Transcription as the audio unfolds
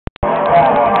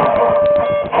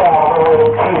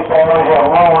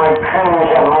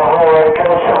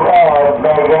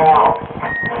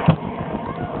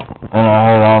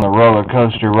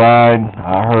gangbusters ride.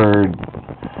 I heard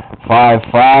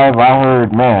 5-5. I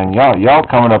heard, man, y'all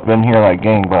coming up in here like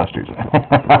gangbusters.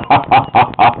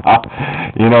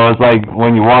 You know, it's like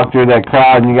when you walk through that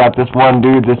crowd and you got this one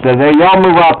dude that says, hey, y'all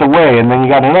move out the way, and then you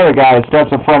got another guy that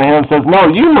steps in front of him and says, no,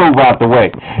 you move out the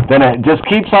way. Then it just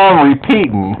keeps on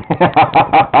repeating.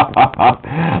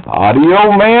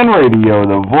 Audio Man Radio,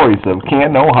 the voice of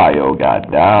Canton, Ohio,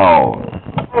 got down.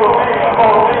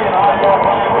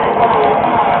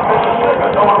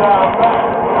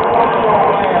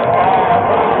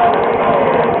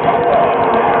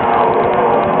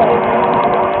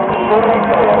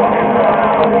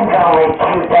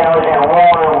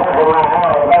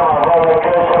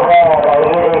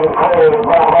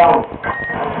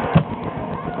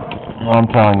 I'm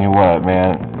telling you what,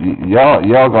 man,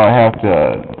 y'all gonna have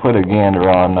to put a gander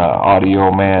on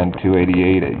Audio Man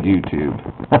 288 at YouTube.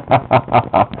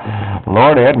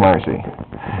 Lord have mercy.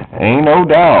 Ain't no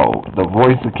doubt. The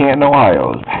voice of Canton,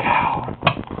 Ohio.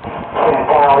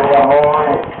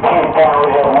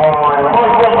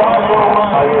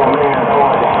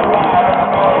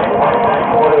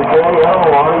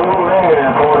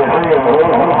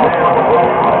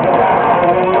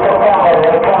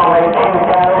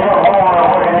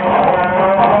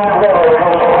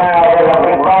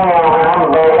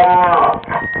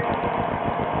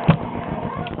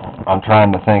 I'm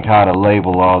trying to think how to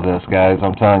label all this, guys.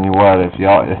 I'm telling you what, if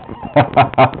y'all hear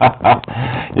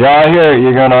it,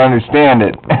 you're going to understand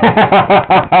it.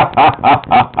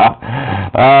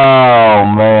 Oh,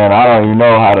 man, I don't even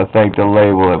know how to think to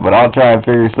label it, but I'll try and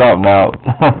figure something out.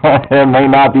 It may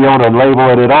not be able to label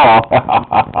it at all.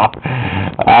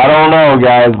 I don't know,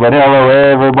 guys, but hello,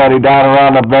 everybody down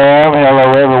around the BAM.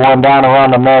 Hello, everyone down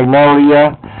around the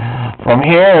Magnolia. From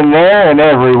here and there and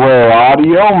everywhere,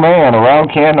 Audio Man around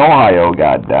Canton, Ohio,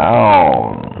 got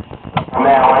down.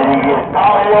 Now, when you get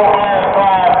Audio Man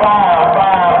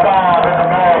 5-5 in the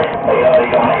bag,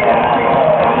 Audio Man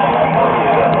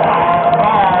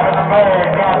 5 in the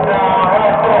bag, got down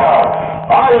right there.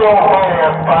 Audio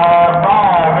Man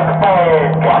 5-5 in the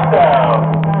bag, got down.